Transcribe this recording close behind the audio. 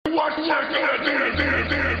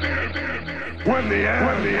When the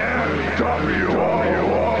NWO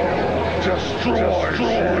destroys you.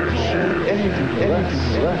 Anything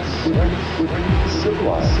less would be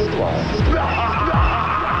civilized.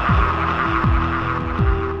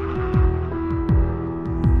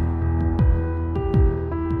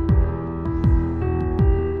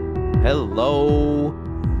 Hello,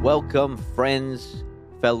 welcome friends,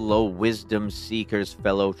 fellow wisdom seekers,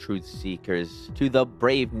 fellow truth seekers, to the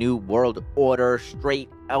brave new world order, straight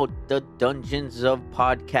out the dungeons of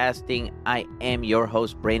podcasting. I am your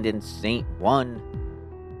host, Brandon St. One.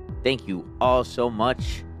 Thank you all so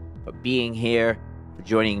much for being here, for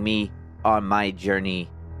joining me on my journey.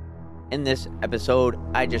 In this episode,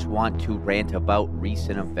 I just want to rant about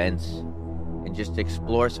recent events and just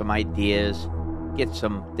explore some ideas, get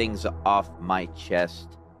some things off my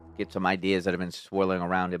chest, get some ideas that have been swirling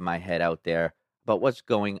around in my head out there about what's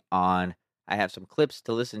going on. I have some clips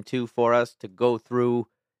to listen to for us to go through.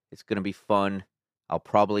 It's going to be fun. I'll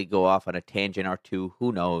probably go off on a tangent or two.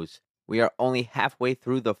 Who knows? We are only halfway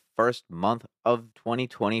through the first month of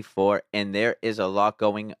 2024, and there is a lot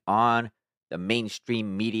going on. The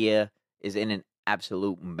mainstream media is in an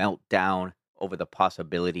absolute meltdown over the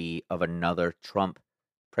possibility of another Trump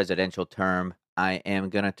presidential term. I am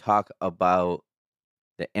going to talk about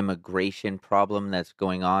the immigration problem that's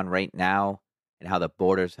going on right now and how the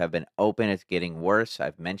borders have been open. It's getting worse.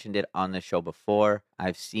 I've mentioned it on the show before.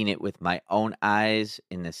 I've seen it with my own eyes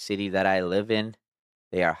in the city that I live in.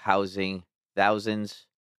 They are housing thousands.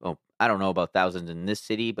 Well, I don't know about thousands in this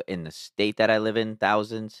city, but in the state that I live in,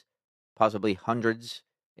 thousands, possibly hundreds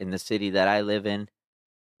in the city that I live in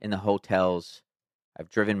the hotels. I've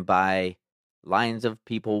driven by lines of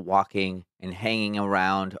people walking and hanging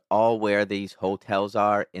around all where these hotels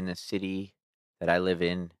are in the city that I live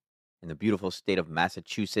in the beautiful state of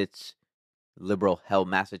Massachusetts, liberal hell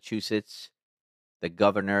Massachusetts. The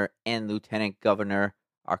governor and lieutenant governor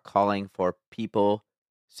are calling for people,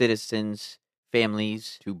 citizens,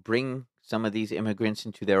 families to bring some of these immigrants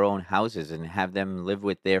into their own houses and have them live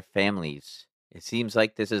with their families. It seems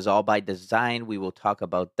like this is all by design. We will talk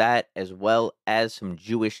about that, as well as some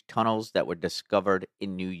Jewish tunnels that were discovered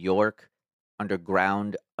in New York,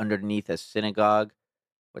 underground, underneath a synagogue.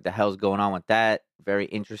 What the hell's going on with that? Very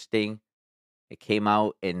interesting. It came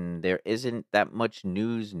out, and there isn't that much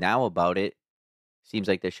news now about it. Seems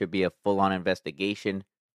like there should be a full-on investigation,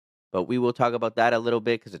 but we will talk about that a little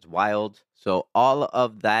bit because it's wild. So all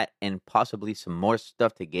of that and possibly some more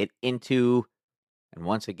stuff to get into. And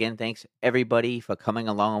once again, thanks everybody for coming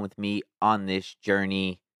along with me on this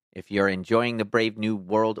journey. If you're enjoying the Brave New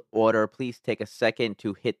World Order, please take a second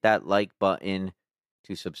to hit that like button,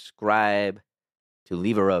 to subscribe, to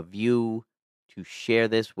leave a review, to share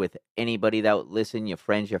this with anybody that would listen, your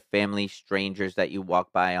friends, your family, strangers that you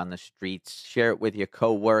walk by on the streets. Share it with your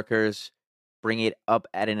coworkers. Bring it up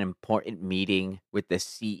at an important meeting with the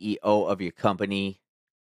CEO of your company.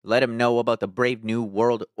 Let them know about the Brave New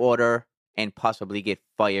World Order and possibly get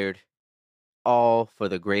fired, all for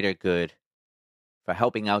the greater good, for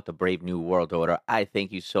helping out the Brave New World Order. I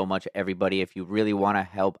thank you so much, everybody. If you really want to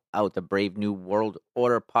help out the Brave New World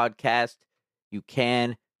Order podcast, you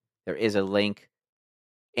can. There is a link.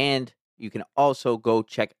 And you can also go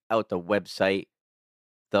check out the website,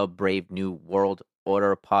 the Brave New World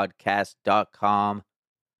Order podcast.com.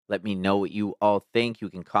 Let me know what you all think. You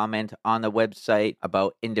can comment on the website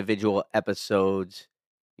about individual episodes.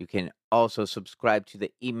 You can also subscribe to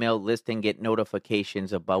the email list and get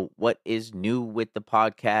notifications about what is new with the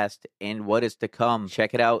podcast and what is to come.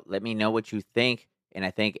 Check it out. Let me know what you think. And I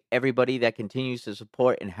thank everybody that continues to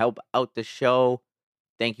support and help out the show.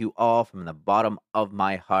 Thank you all from the bottom of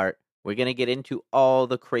my heart. We're going to get into all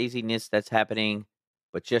the craziness that's happening,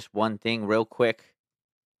 but just one thing real quick.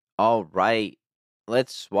 All right,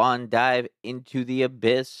 let's swan dive into the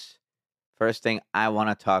abyss. First thing I want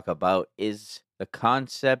to talk about is the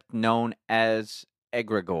concept known as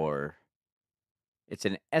Egregore. It's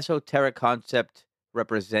an esoteric concept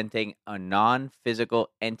representing a non-physical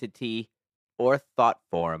entity or thought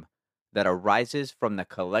form that arises from the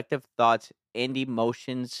collective thoughts and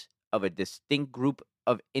emotions of a distinct group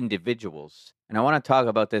of individuals. And I want to talk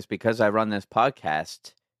about this because I run this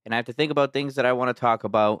podcast, and I have to think about things that I want to talk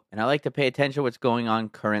about, and I like to pay attention to what's going on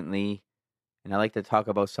currently, and I like to talk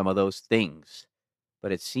about some of those things.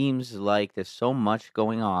 But it seems like there's so much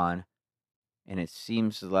going on, and it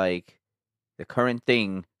seems like the current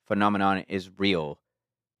phenomenon is real,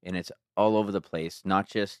 and it's all over the place, not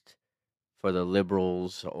just for the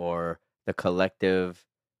liberals or the collective,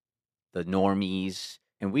 the normies.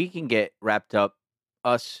 And we can get wrapped up,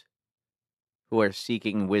 us who are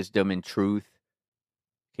seeking wisdom and truth,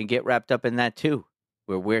 can get wrapped up in that too,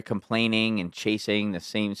 where we're complaining and chasing the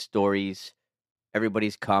same stories.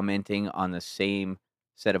 Everybody's commenting on the same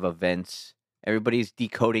set of events. Everybody's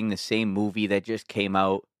decoding the same movie that just came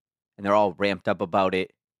out, and they're all ramped up about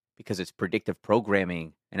it because it's predictive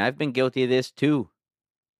programming. And I've been guilty of this too.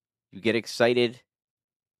 You get excited.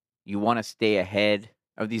 You want to stay ahead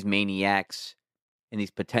of these maniacs and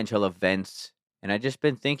these potential events. And I've just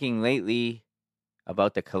been thinking lately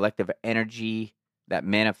about the collective energy that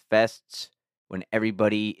manifests when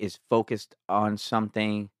everybody is focused on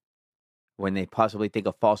something, when they possibly think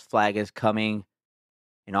a false flag is coming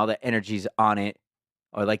and all the energy's on it.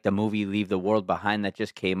 Or like the movie Leave the World Behind that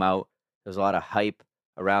just came out. There's a lot of hype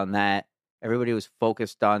around that. Everybody was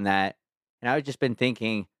focused on that. And I've just been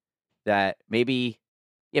thinking that maybe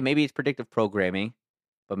it's predictive programming,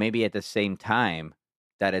 but maybe at the same time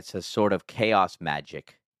that it's a sort of chaos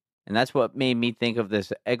magic. And that's what made me think of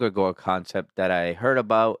this egregore concept that I heard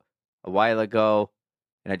about a while ago,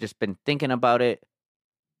 and I've just been thinking about it.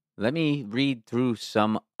 Let me read through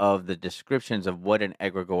some of the descriptions of what an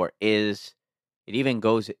egregore is. It even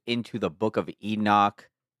goes into the Book of Enoch,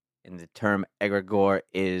 and the term egregore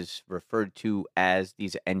is referred to as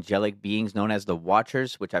these angelic beings known as the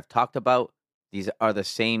Watchers, which I've talked about. These are the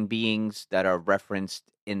same beings that are referenced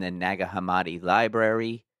in the Nag Hammadi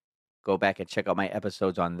library. Go back and check out my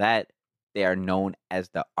episodes on that. They are known as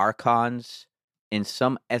the Archons. In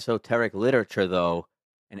some esoteric literature, though,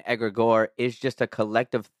 an egregore is just a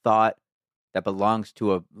collective thought that belongs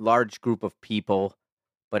to a large group of people.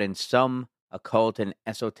 But in some occult and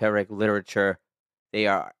esoteric literature, they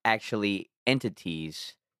are actually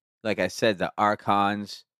entities. Like I said, the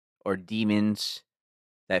Archons or demons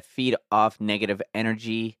that feed off negative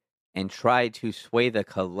energy and try to sway the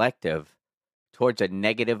collective towards a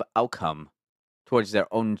negative outcome, towards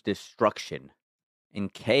their own destruction. In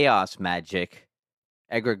chaos magic,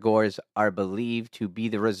 egregores are believed to be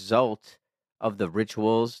the result of the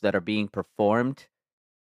rituals that are being performed,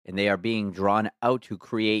 and they are being drawn out to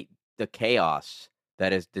create the chaos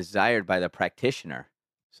that is desired by the practitioner.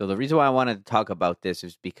 So the reason why I wanted to talk about this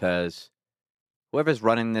is because whoever's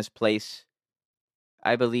running this place,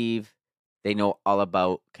 I believe they know all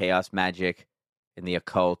about chaos magic and the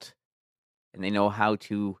occult, and they know how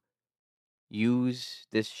to use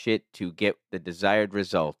this shit to get the desired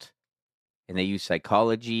result. And they use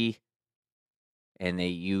psychology, and they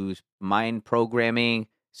use mind programming,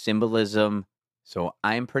 symbolism. So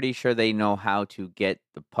I'm pretty sure they know how to get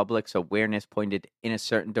the public's awareness pointed in a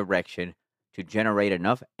certain direction to generate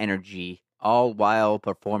enough energy, all while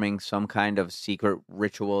performing some kind of secret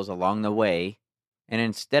rituals along the way. And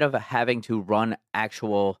instead of having to run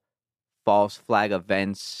actual false flag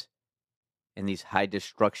events and these high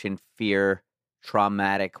destruction, fear,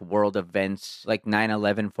 traumatic world events like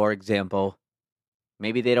 9/11, for example,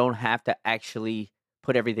 maybe they don't have to actually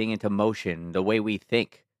put everything into motion the way we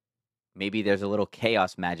think. Maybe there's a little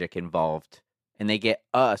chaos magic involved, and they get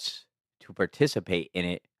us to participate in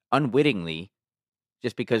it unwittingly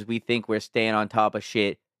just because we think we're staying on top of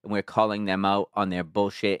shit and we're calling them out on their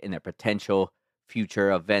bullshit and their potential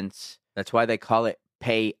future events. That's why they call it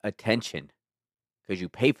pay attention, because you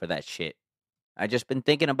pay for that shit. I've just been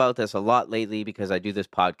thinking about this a lot lately because I do this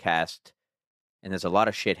podcast and there's a lot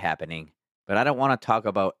of shit happening. But I don't want to talk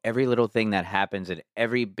about every little thing that happens and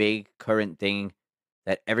every big current thing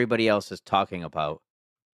that everybody else is talking about,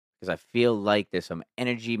 because I feel like there's some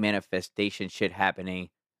energy manifestation shit happening,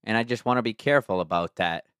 and I just want to be careful about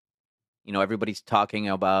that. You know, everybody's talking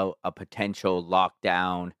about a potential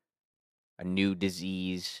lockdown, a new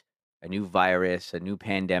disease, a new virus, a new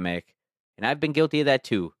pandemic, and I've been guilty of that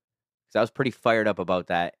too, because I was pretty fired up about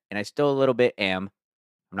that, and I still a little bit am.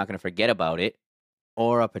 I'm not going to forget about it.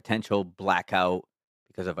 Or a potential blackout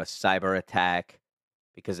because of a cyber attack,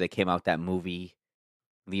 because they came out that movie,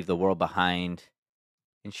 Leave the World Behind.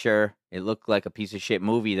 And sure, it looked like a piece of shit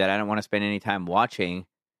movie that I don't want to spend any time watching,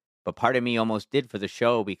 but part of me almost did for the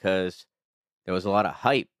show because there was a lot of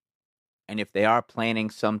hype. And if they are planning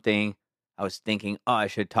something, I was thinking, oh, I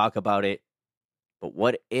should talk about it. But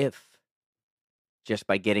what if, just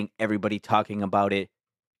by getting everybody talking about it,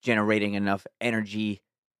 generating enough energy,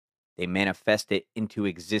 they manifest it into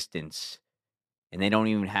existence? And they don't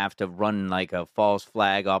even have to run like a false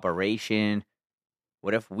flag operation.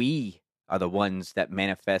 What if we are the ones that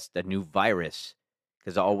manifest a new virus?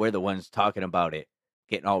 Because we're the ones talking about it,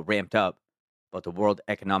 getting all ramped up about the World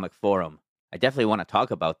Economic Forum. I definitely want to talk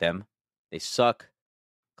about them. They suck.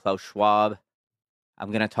 Klaus Schwab. I'm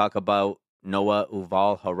going to talk about Noah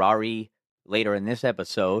Yuval Harari later in this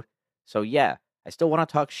episode. So yeah, I still want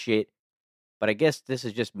to talk shit, but I guess this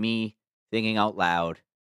is just me thinking out loud,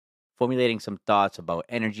 formulating some thoughts about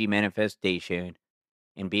energy manifestation,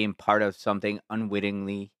 and being part of something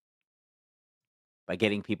unwittingly by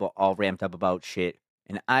getting people all ramped up about shit.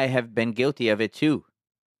 And I have been guilty of it too.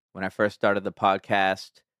 When I first started the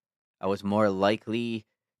podcast, I was more likely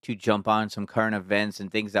to jump on some current events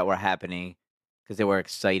and things that were happening because they were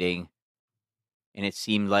exciting. And it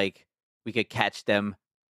seemed like we could catch them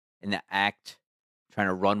in the act, trying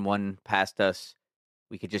to run one past us.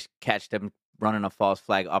 We could just catch them running a false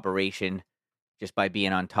flag operation just by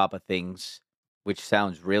being on top of things, which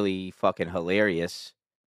sounds really fucking hilarious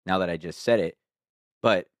now that I just said it.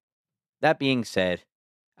 But that being said,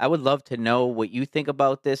 I would love to know what you think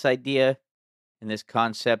about this idea and this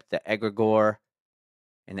concept, the egregore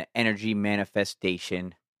and the energy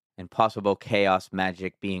manifestation and possible chaos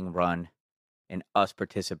magic being run and us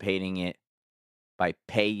participating in it by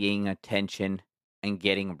paying attention and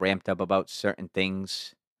getting ramped up about certain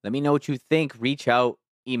things. Let me know what you think. Reach out,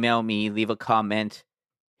 email me, leave a comment,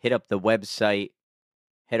 hit up the website,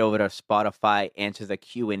 head over to Spotify, answer the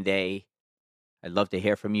Q&A. I'd love to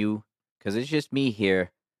hear from you because it's just me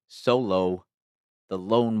here, solo, the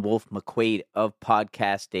lone wolf McQuaid of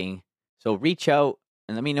podcasting. So reach out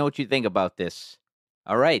and let me know what you think about this.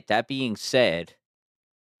 All right, that being said,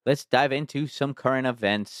 let's dive into some current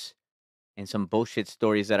events and some bullshit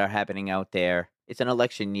stories that are happening out there. It's an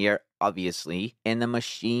election year, obviously, and the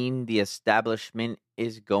machine, the establishment,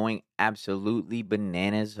 is going absolutely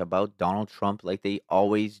bananas about Donald Trump like they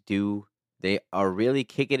always do. They are really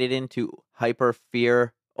kicking it into hyper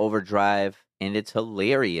fear overdrive, and it's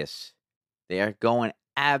hilarious. They are going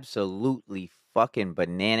absolutely fucking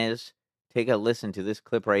bananas. Take a listen to this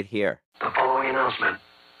clip right here. The following announcement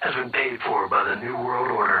has been paid for by the New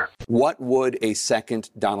World Order. What would a second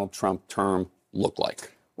Donald Trump term look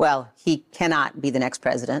like? Well, he cannot be the next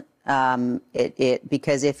president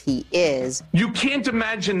because if he is... You can't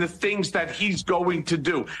imagine the things that he's going to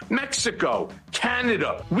do. Mexico,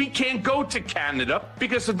 Canada. We can't go to Canada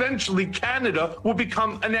because eventually Canada will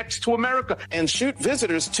become annexed to America. And shoot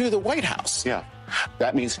visitors to the White House. Yeah,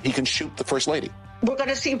 that means he can shoot the First Lady. We're going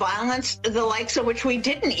to see violence, the likes of which we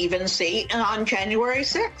didn't even see on January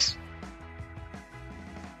 6th.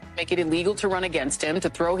 Make it illegal to run against him, to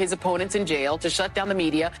throw his opponents in jail, to shut down the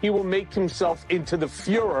media. He will make himself into the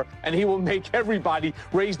Fuhrer, and he will make everybody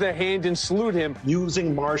raise their hand and salute him.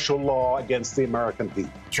 Using martial law against the American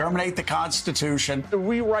people. Terminate the Constitution. To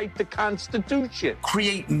rewrite the Constitution.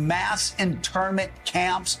 Create mass internment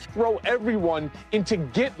camps. Throw everyone into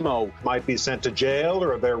Gitmo. Might be sent to jail,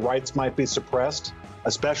 or their rights might be suppressed,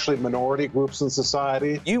 especially minority groups in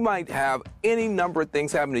society. You might have any number of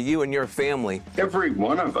things happen to you and your family. Every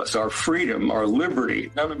one of us, our freedom, our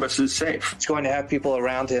liberty, none of us is safe. It's going to have people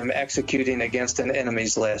around him executing against an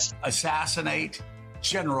enemy's list. Assassinate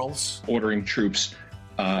generals. Ordering troops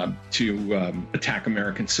to attack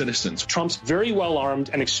American citizens. Trump's very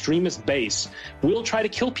well-armed and extremist base will try to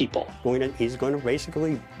kill people. He's going to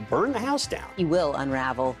basically burn the house down. He will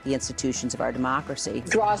unravel the institutions of our democracy.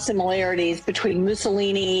 Draw similarities between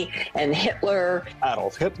Mussolini and Hitler.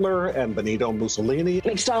 Adolf Hitler and Benito Mussolini.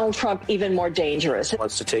 Makes Donald Trump even more dangerous.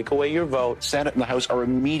 Wants to take away your vote. Senate and the House are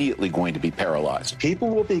immediately going to be paralyzed. People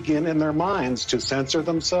will begin in their minds to censor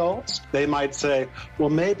themselves. They might say, well,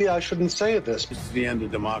 maybe I shouldn't say this. It's the end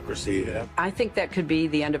of democracy. I think that could be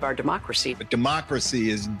the end of our democracy. But democracy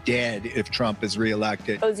is dead if Trump is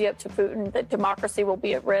reelected. Cozy up to Putin that democracy will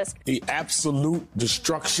be at risk. The absolute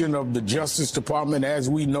destruction of the Justice Department as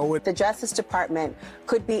we know it. The Justice Department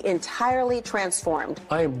could be entirely transformed.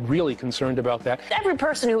 I am really concerned about that. Every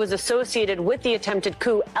person who was associated with the attempted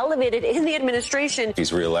coup elevated in the administration. If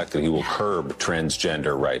he's reelected, he will curb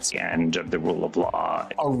transgender rights. The end of the rule of law.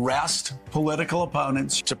 Arrest political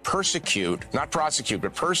opponents. To persecute, not prosecute,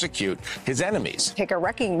 but persecute his enemies. Take a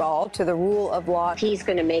wrecking ball to the rule of law. He's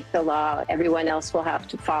going to make the law. Everyone else will have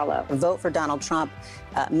to follow. A vote for Donald Trump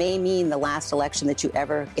may mean the last election that you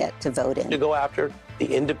ever get to vote in. To go after the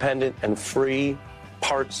independent and free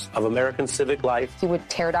parts of American civic life. He would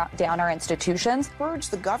tear down our institutions. Purge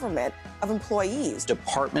the government of employees.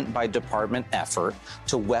 Department by department effort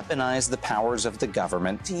to weaponize the powers of the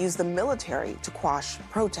government. To use the military to quash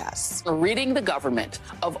protests. Ridding the government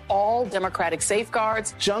of all democratic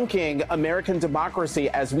safeguards. Junking American democracy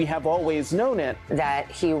as we have always known it.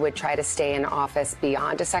 That he would try to stay in office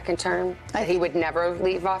beyond a second term. That he would never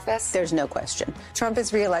leave office. There's no question. Trump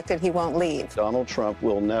is reelected, he won't leave. Donald Trump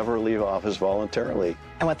will never leave office voluntarily.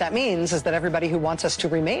 And what that means is that everybody who wants us to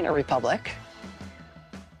remain a republic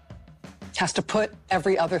has to put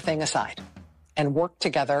every other thing aside and work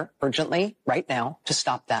together urgently right now to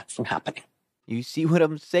stop that from happening. You see what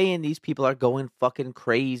I'm saying? These people are going fucking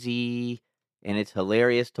crazy, and it's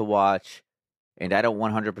hilarious to watch. And I don't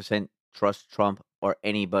 100% trust Trump or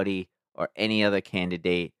anybody or any other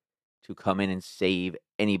candidate to come in and save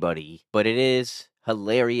anybody. But it is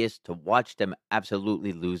hilarious to watch them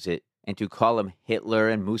absolutely lose it. And to call them Hitler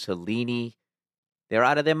and Mussolini, they're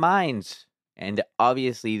out of their minds. And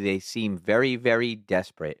obviously they seem very, very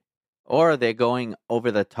desperate. Or they're going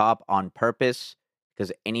over the top on purpose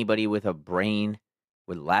because anybody with a brain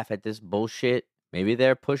would laugh at this bullshit. Maybe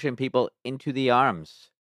they're pushing people into the arms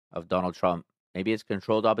of Donald Trump. Maybe it's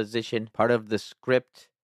controlled opposition, part of the script,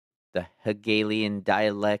 the Hegelian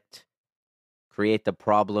dialect. Create the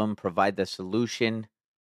problem, provide the solution.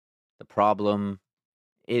 The problem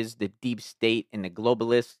is the deep state and the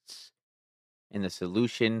globalists, and the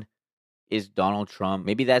solution is Donald Trump.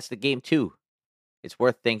 Maybe that's the game too. It's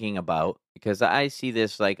worth thinking about because I see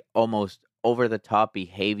this like almost over the top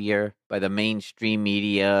behavior by the mainstream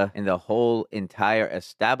media and the whole entire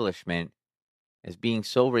establishment as being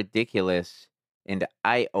so ridiculous and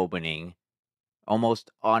eye opening, almost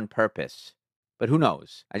on purpose. But who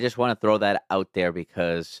knows? I just want to throw that out there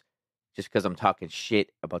because just because I'm talking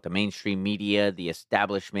shit about the mainstream media, the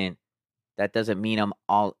establishment, that doesn't mean I'm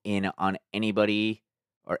all in on anybody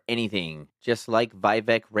or anything. Just like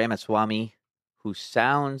Vivek Ramaswamy, who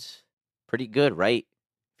sounds pretty good, right?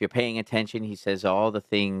 If you're paying attention, he says all the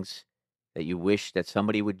things that you wish that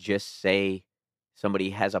somebody would just say. Somebody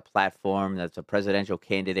has a platform that's a presidential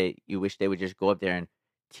candidate. You wish they would just go up there and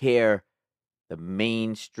tear the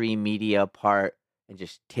mainstream media apart and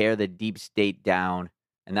just tear the deep state down.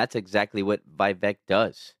 And that's exactly what Vivek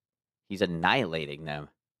does. He's annihilating them.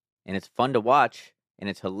 And it's fun to watch, and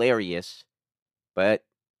it's hilarious. But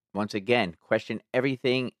once again, question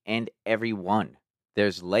everything and everyone.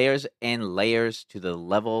 There's layers and layers to the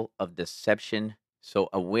level of deception. So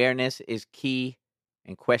awareness is key,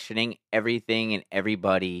 and questioning everything and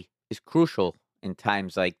everybody is crucial in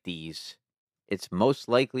times like these. It's most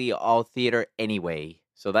likely all theater anyway.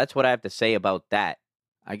 So that's what I have to say about that.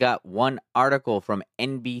 I got one article from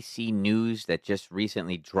NBC News that just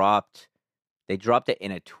recently dropped. They dropped it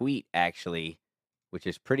in a tweet, actually, which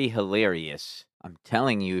is pretty hilarious. I'm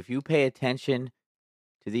telling you, if you pay attention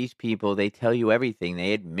to these people, they tell you everything.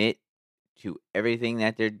 They admit to everything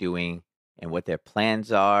that they're doing and what their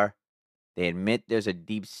plans are. They admit there's a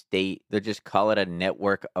deep state. They'll just call it a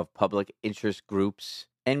network of public interest groups.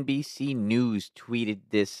 NBC News tweeted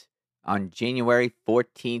this on January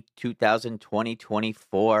 14th,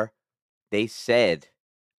 2024. They said,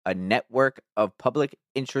 a network of public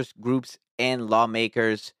interest groups and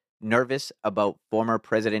lawmakers nervous about former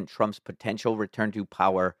President Trump's potential return to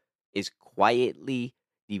power is quietly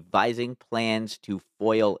devising plans to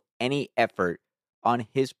foil any effort on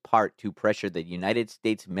his part to pressure the United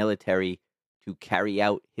States military to carry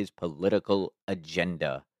out his political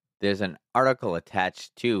agenda. There's an article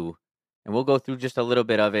attached too, and we'll go through just a little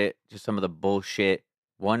bit of it, just some of the bullshit.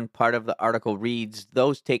 One part of the article reads,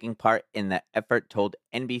 those taking part in the effort told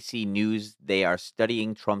NBC News they are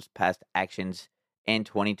studying Trump's past actions and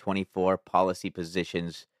 2024 policy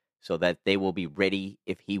positions so that they will be ready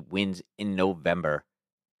if he wins in November.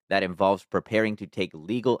 That involves preparing to take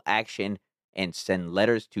legal action and send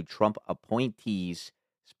letters to Trump appointees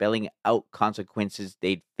spelling out consequences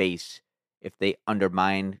they'd face if they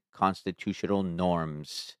undermine constitutional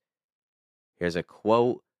norms. Here's a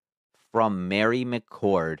quote from Mary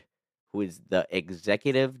McCord, who is the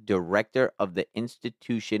executive director of the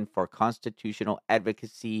Institution for Constitutional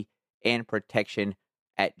Advocacy and Protection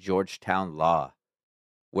at Georgetown Law.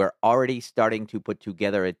 We're already starting to put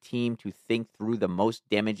together a team to think through the most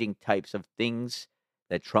damaging types of things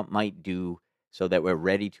that Trump might do so that we're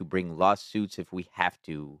ready to bring lawsuits if we have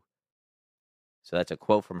to. So that's a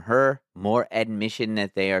quote from her. More admission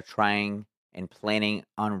that they are trying and planning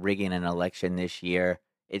on rigging an election this year.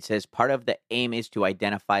 It says part of the aim is to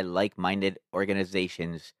identify like-minded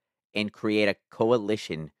organizations and create a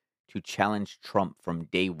coalition to challenge Trump from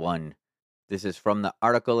day one. This is from the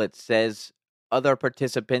article. It says, other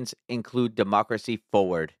participants include Democracy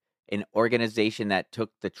Forward, an organization that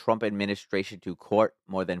took the Trump administration to court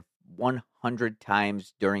more than 100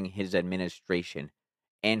 times during his administration,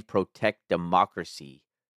 and Protect Democracy,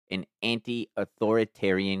 an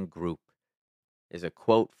anti-authoritarian group. There's a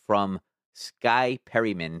quote from Sky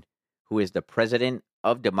Perryman, who is the president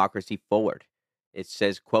of Democracy Forward. It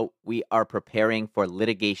says, quote, we are preparing for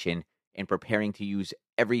litigation and preparing to use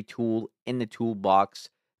every tool in the toolbox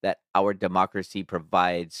that our democracy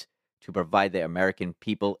provides to provide the American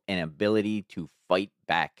people an ability to fight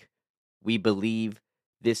back. We believe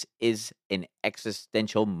this is an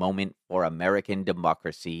existential moment for American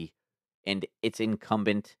democracy, and it's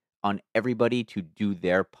incumbent on everybody to do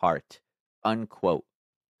their part, unquote.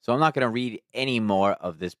 So I'm not going to read any more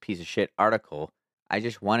of this piece of shit article. I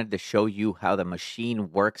just wanted to show you how the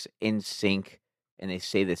machine works in sync, and they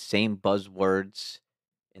say the same buzzwords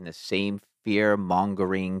in the same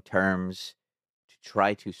fear-mongering terms to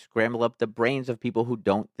try to scramble up the brains of people who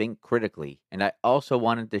don't think critically. And I also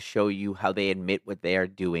wanted to show you how they admit what they are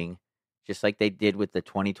doing, just like they did with the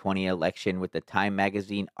 2020 election with the Time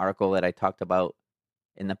magazine article that I talked about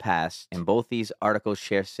in the past. And both these articles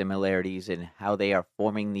share similarities in how they are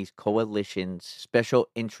forming these coalitions, special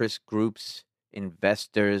interest groups,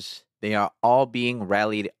 investors. They are all being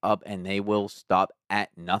rallied up and they will stop at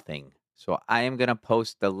nothing. So I am going to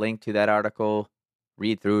post the link to that article.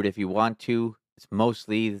 Read through it if you want to. It's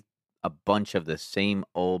mostly a bunch of the same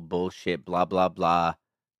old bullshit, blah, blah, blah,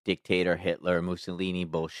 dictator, Hitler, Mussolini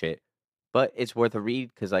bullshit. But it's worth a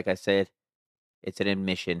read because, like I said, it's an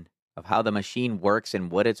admission of how the machine works and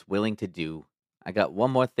what it's willing to do. I got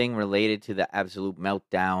one more thing related to the absolute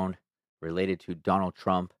meltdown, related to Donald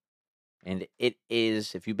Trump. And it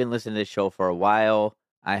is, if you've been listening to this show for a while,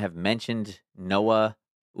 I have mentioned Noah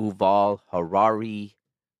Yuval Harari,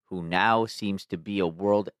 who now seems to be a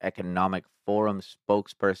World Economic Forum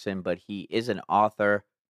spokesperson, but he is an author.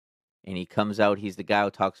 And he comes out, he's the guy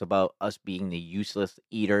who talks about us being the useless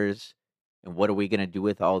eaters. And what are we going to do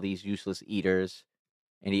with all these useless eaters?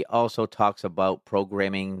 And he also talks about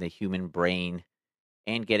programming the human brain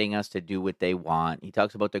and getting us to do what they want. He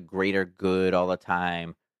talks about the greater good all the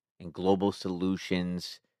time and global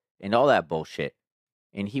solutions and all that bullshit.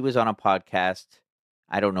 And he was on a podcast.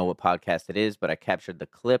 I don't know what podcast it is, but I captured the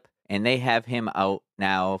clip. And they have him out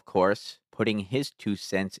now, of course, putting his 2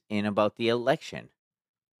 cents in about the election.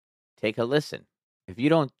 Take a listen. If you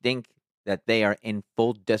don't think that they are in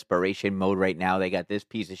full desperation mode right now, they got this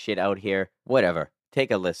piece of shit out here, whatever.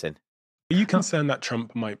 Take a listen. Are you concerned that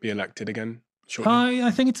Trump might be elected again shortly?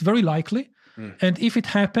 I think it's very likely. And if it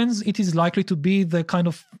happens, it is likely to be the kind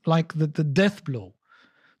of like the death blow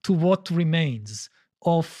to what remains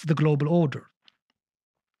of the global order.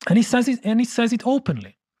 And he says it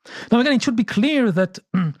openly. Now, again, it should be clear that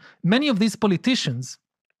many of these politicians,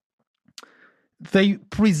 they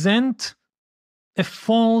present a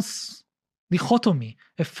false dichotomy,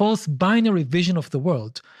 a false binary vision of the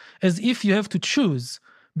world, as if you have to choose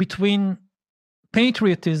between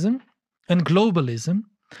patriotism and globalism,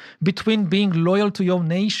 between being loyal to your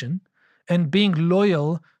nation and being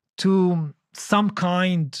loyal to some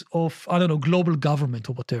kind of, global government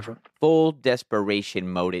or whatever. Full desperation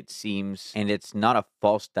mode, it seems, and it's not a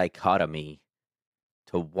false dichotomy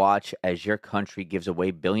to watch as your country gives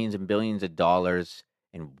away billions and billions of dollars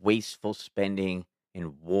in wasteful spending,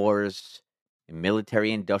 in wars, in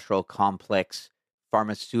military-industrial complex,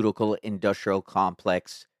 pharmaceutical industrial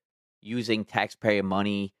complex, using taxpayer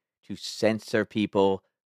money to censor people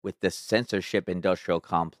with the censorship industrial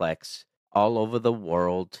complex all over the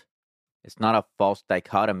world. It's not a false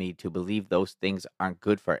dichotomy to believe those things aren't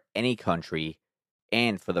good for any country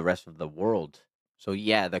and for the rest of the world. So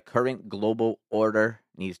yeah, the current global order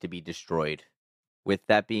needs to be destroyed. With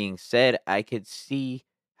that being said, I could see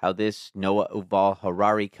how this Noah Yuval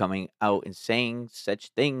Harari coming out and saying such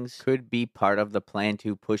things could be part of the plan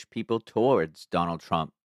to push people towards Donald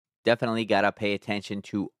Trump. Definitely gotta pay attention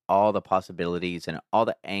to all the possibilities and all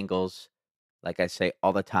the angles. Like I say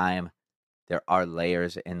all the time, there are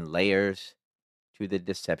layers and layers to the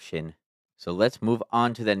deception. So let's move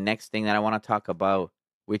on to the next thing that I want to talk about,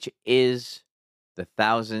 which is the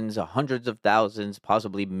thousands, hundreds of thousands,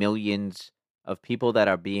 possibly millions of people that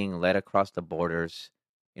are being led across the borders.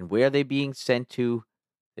 And where are they being sent to?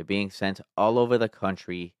 They're being sent all over the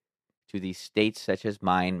country to these states such as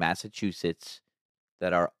mine, Massachusetts,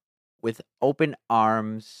 that are with open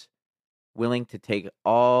arms, willing to take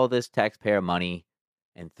all this taxpayer money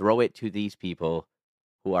and throw it to these people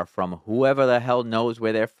who are from whoever the hell knows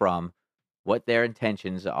where they're from, what their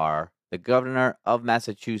intentions are. The governor of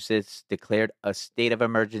Massachusetts declared a state of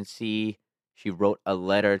emergency. She wrote a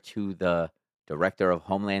letter to the director of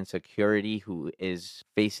Homeland Security, who is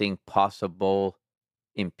facing possible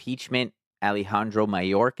impeachment, Alejandro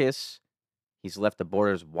Mayorkas. He's left the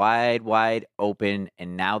borders wide open,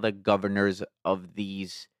 and now the governors of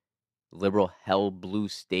these liberal hell blue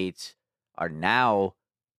states are now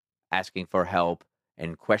asking for help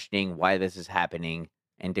and questioning why this is happening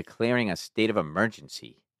and declaring a state of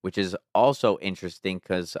emergency, which is also interesting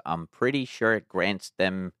because I'm pretty sure it grants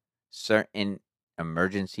them certain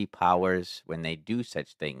emergency powers when they do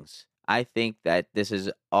such things. I think that this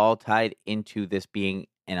is all tied into this being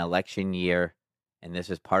an election year, and this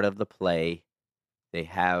is part of the play. They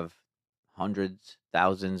have hundreds,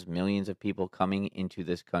 thousands, millions of people coming into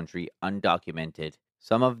this country undocumented.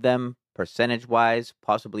 Some of them, percentage-wise,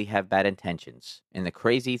 possibly have bad intentions. And the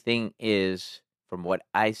crazy thing is, from what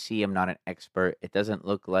I see, I'm not an expert. It doesn't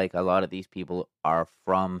look like a lot of these people are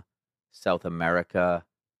from South America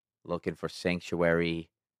looking for sanctuary.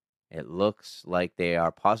 It looks like they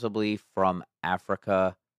are possibly from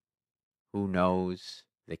Africa. Who knows?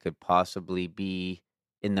 They could possibly be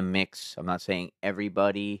in the mix. I'm not saying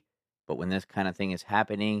everybody, but when this kind of thing is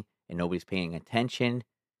happening and nobody's paying attention,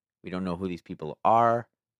 we don't know who these people are.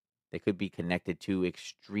 They could be connected to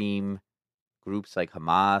extreme groups like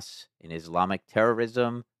Hamas and Islamic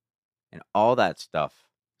terrorism and all that stuff.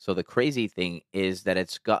 So the crazy thing is that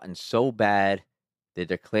it's gotten so bad, they're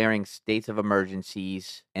declaring states of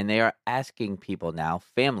emergencies, and they are asking people now,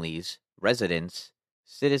 families, residents,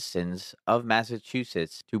 citizens of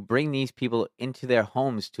Massachusetts, to bring these people into their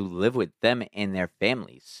homes to live with them and their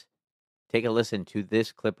families. Take a listen to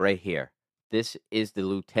this clip right here. This is the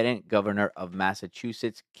Lieutenant Governor of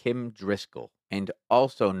Massachusetts, Kim Driscoll. And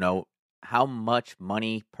also note how much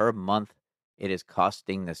money per month it is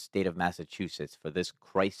costing the state of Massachusetts for this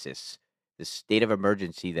crisis, the state of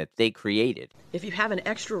emergency that they created. If you have an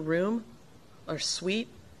extra room or suite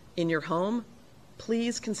in your home,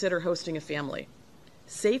 please consider hosting a family.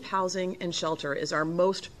 Safe housing and shelter is our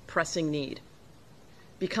most pressing need.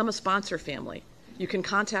 Become a sponsor family. You can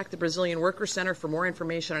contact the Brazilian Worker Center for more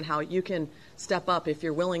information on how you can step up if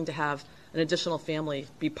you're willing to have an additional family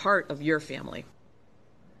be part of your family.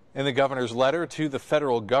 In the governor's letter to the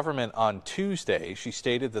federal government on Tuesday, she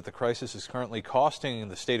stated that the crisis is currently costing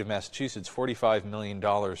the state of Massachusetts $45 million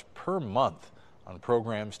per month on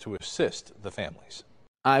programs to assist the families.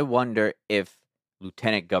 I wonder if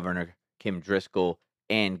Lieutenant Governor Kim Driscoll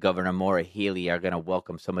and Governor Maura Healey are going to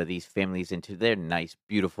welcome some of these families into their nice,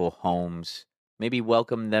 beautiful homes. Maybe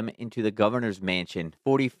welcome them into the governor's mansion.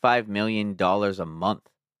 $45 million a month.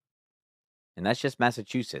 And that's just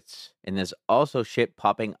Massachusetts. And there's also shit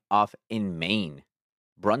popping off in Maine.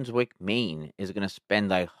 Brunswick, Maine is going to spend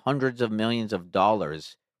like hundreds of millions of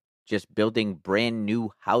dollars just building brand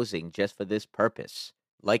new housing just for this purpose.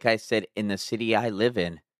 Like I said, in the city I live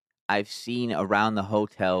in, I've seen around the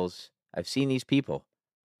hotels, I've seen these people.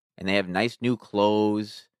 And they have nice new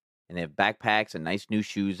clothes, and they have backpacks and nice new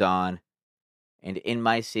shoes on. And in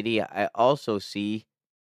my city, I also see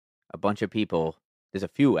a bunch of people, there's a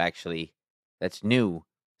few actually, that's new.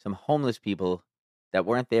 Some homeless people that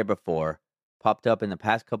weren't there before, popped up in the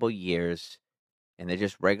past couple years, and they're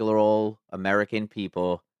just regular old American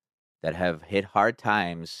people that have hit hard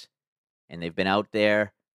times, and they've been out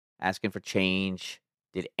there asking for change.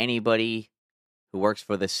 Did anybody who works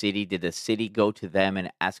for the city, did the city go to them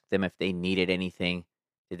and ask them if they needed anything?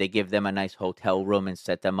 Did they give them a nice hotel room and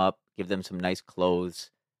set them up, give them some nice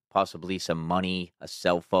clothes, possibly some money, a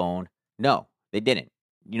cell phone? No, they didn't.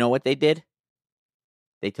 You know what they did?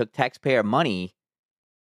 They took taxpayer money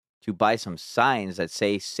to buy some signs that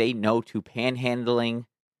say no to panhandling,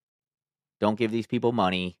 don't give these people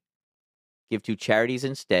money, give to charities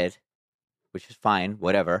instead, which is fine,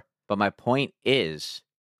 whatever. But my point is,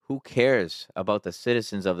 who cares about the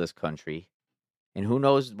citizens of this country? And who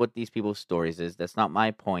knows what these people's stories is? That's not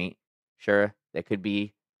my point. Sure, they could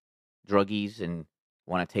be druggies and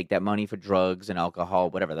want to take that money for drugs and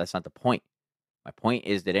alcohol, whatever. That's not the point. My point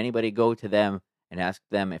is, did anybody go to them and ask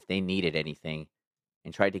them if they needed anything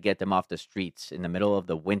and tried to get them off the streets in the middle of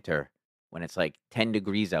the winter when it's like 10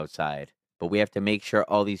 degrees outside? But we have to make sure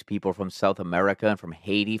all these people from South America and from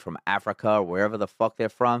Haiti, from Africa, or wherever the fuck they're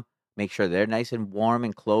from, make sure they're nice and warm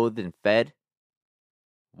and clothed and fed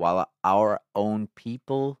while our own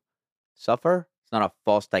people suffer. It's not a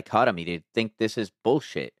false dichotomy to think this is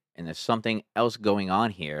bullshit and there's something else going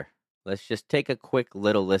on here. Let's just take a quick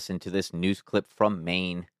little listen to this news clip from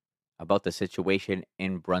Maine about the situation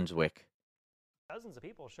in Brunswick. Dozens of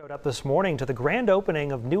people showed up this morning to the grand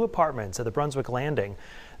opening of new apartments at the Brunswick Landing.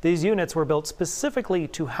 These units were built specifically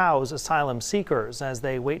to house asylum seekers as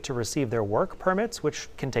they wait to receive their work permits, which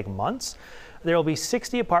can take months. There will be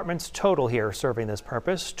 60 apartments total here serving this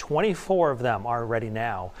purpose. 24 of them are ready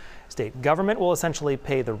now. State government will essentially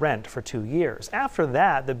pay the rent for 2 years. After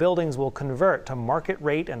that, the buildings will convert to market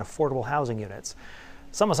rate and affordable housing units.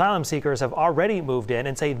 Some asylum seekers have already moved in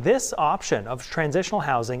and say this option of transitional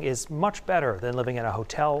housing is much better than living in a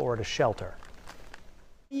hotel or at a shelter.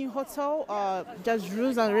 In hotel, there's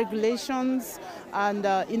rules and regulations, and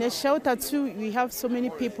in a shelter too, we have so many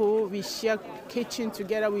people. We share kitchen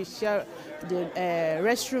together, we share the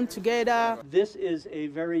restroom together. This is a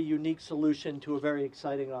very unique solution to a very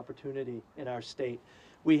exciting opportunity in our state.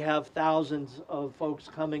 We have thousands of folks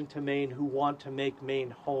coming to Maine who want to make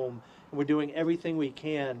Maine home. And we're doing everything we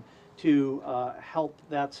can to help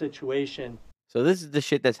that situation. So this is the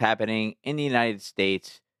shit that's happening in the United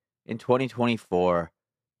States in 2024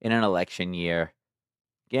 in an election year.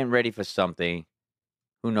 getting ready for something.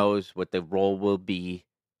 Who knows what the role will be?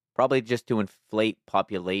 Probably just to inflate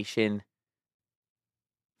population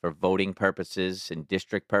for voting purposes and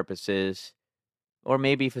district purposes, or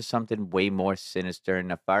maybe for something way more sinister and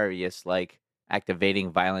nefarious, like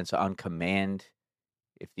activating violence on command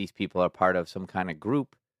if these people are part of some kind of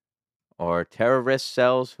group or terrorist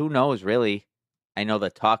cells. Who knows, really? I know the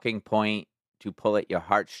talking point to pull at your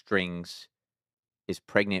heartstrings is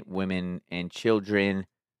pregnant women and children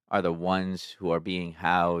are the ones who are being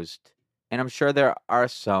housed. And I'm sure there are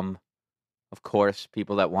some, of course,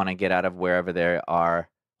 people that want to get out of wherever there are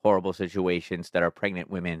horrible situations that are pregnant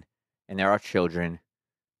women and there are children.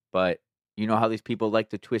 But you know how these people like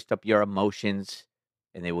to twist up your emotions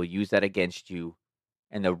and they will use that against you.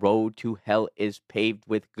 And the road to hell is paved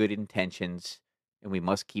with good intentions. And we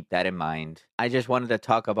must keep that in mind. I just wanted to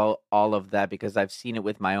talk about all of that because I've seen it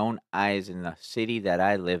with my own eyes in the city that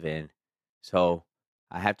I live in. So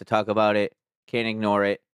I have to talk about it. Can't ignore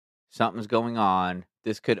it. Something's going on.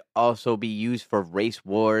 This could also be used for race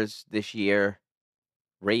wars this year.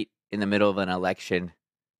 Right in the middle of an election.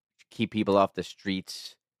 Keep people off the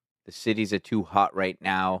streets. The cities are too hot right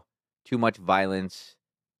now. Too much violence.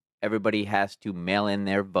 Everybody has to mail in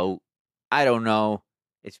their vote. I don't know.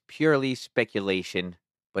 It's purely speculation,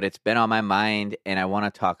 but it's been on my mind and I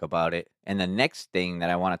want to talk about it. And the next thing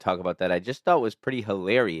that I want to talk about that I just thought was pretty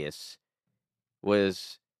hilarious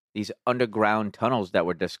was these underground tunnels that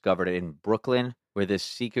were discovered in Brooklyn, where this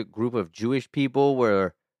secret group of Jewish people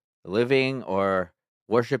were living or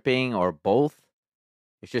worshiping or both.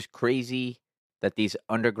 It's just crazy that these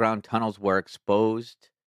underground tunnels were exposed.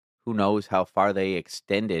 Who knows how far they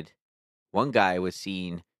extended. One guy was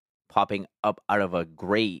seen popping up out of a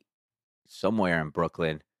grate somewhere in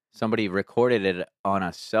Brooklyn. Somebody recorded it on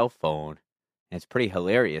a cell phone. And it's pretty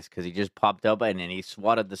hilarious because he just popped up and then he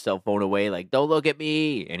swatted the cell phone away like, "Don't look at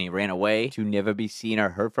me." And he ran away to never be seen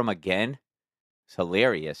or heard from again. It's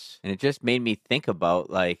hilarious. And it just made me think about,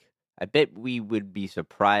 like, I bet we would be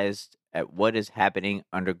surprised at what is happening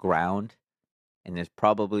underground. And there's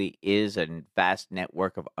probably is a vast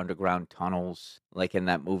network of underground tunnels, like in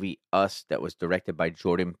that movie Us that was directed by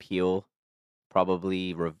Jordan Peele,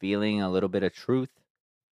 probably revealing a little bit of truth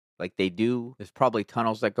like they do. There's probably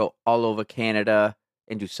tunnels that go all over Canada,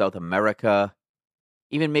 into South America,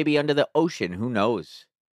 even maybe under the ocean, who knows?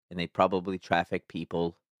 And they probably traffic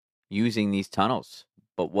people using these tunnels.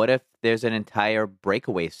 But what if there's an entire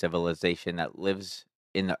breakaway civilization that lives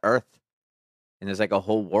in the earth and there's like a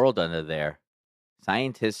whole world under there?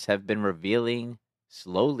 Scientists have been revealing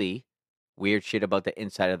slowly weird shit about the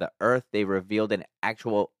inside of the earth. They revealed an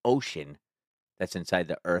actual ocean that's inside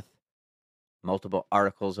the earth. Multiple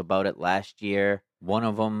articles about it last year. One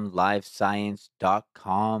of them,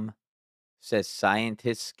 livescience.com, says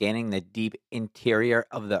scientists scanning the deep interior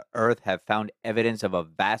of the earth have found evidence of a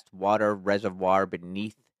vast water reservoir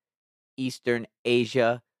beneath eastern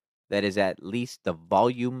Asia that is at least the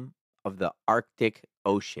volume of the Arctic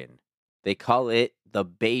Ocean. They call it the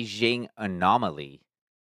Beijing anomaly.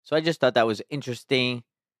 So I just thought that was interesting.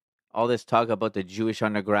 All this talk about the Jewish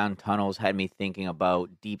underground tunnels had me thinking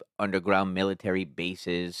about deep underground military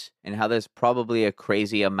bases and how there's probably a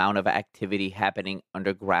crazy amount of activity happening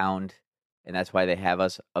underground. And that's why they have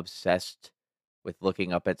us obsessed with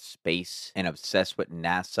looking up at space and obsessed with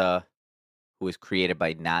NASA, who was created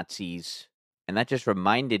by Nazis. And that just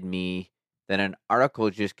reminded me that an article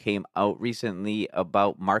just came out recently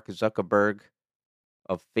about Mark Zuckerberg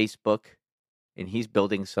of Facebook, and he's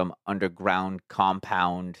building some underground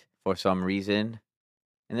compound for some reason.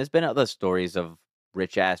 And there's been other stories of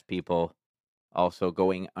rich ass people also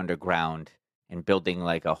going underground and building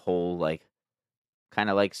like a whole like kind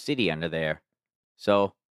of like city under there.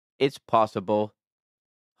 So it's possible.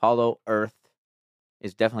 Hollow Earth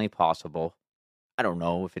is definitely possible. I don't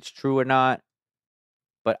know if it's true or not,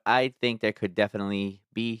 but I think there could definitely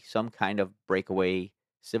be some kind of breakaway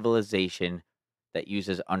civilization that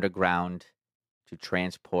uses underground to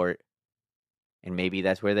transport, and maybe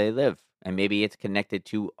that's where they live. And maybe it's connected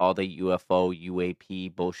to all the UFO,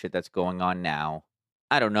 UAP bullshit that's going on now.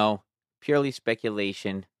 I don't know. Purely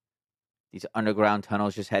speculation. These underground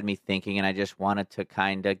tunnels just had me thinking, and I just wanted to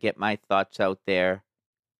kind of get my thoughts out there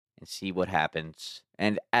and see what happens.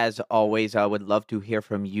 And as always, I would love to hear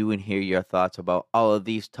from you and hear your thoughts about all of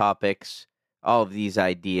these topics, all of these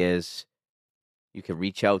ideas. You can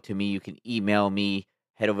reach out to me. You can email me.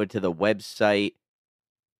 Head over to the website.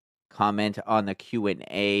 Comment on the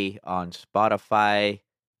Q&A on Spotify.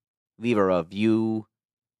 Leave a review.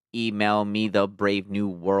 Email me, the Brave New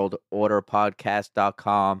World Order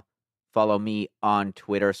podcast.com. Follow me on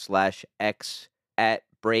Twitter /X at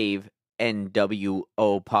Brave NWO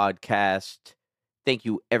podcast. Thank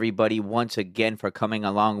you, everybody, once again for coming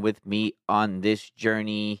along with me on this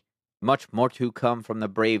journey. Much more to come from the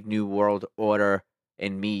Brave New World Order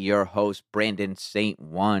and me, your host, Brandon St.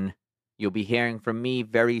 One. You'll be hearing from me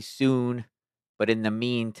very soon. But in the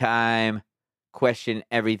meantime, question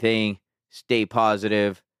everything, stay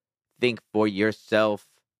positive, think for yourself.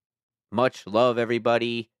 Much love,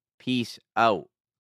 everybody. Peace out.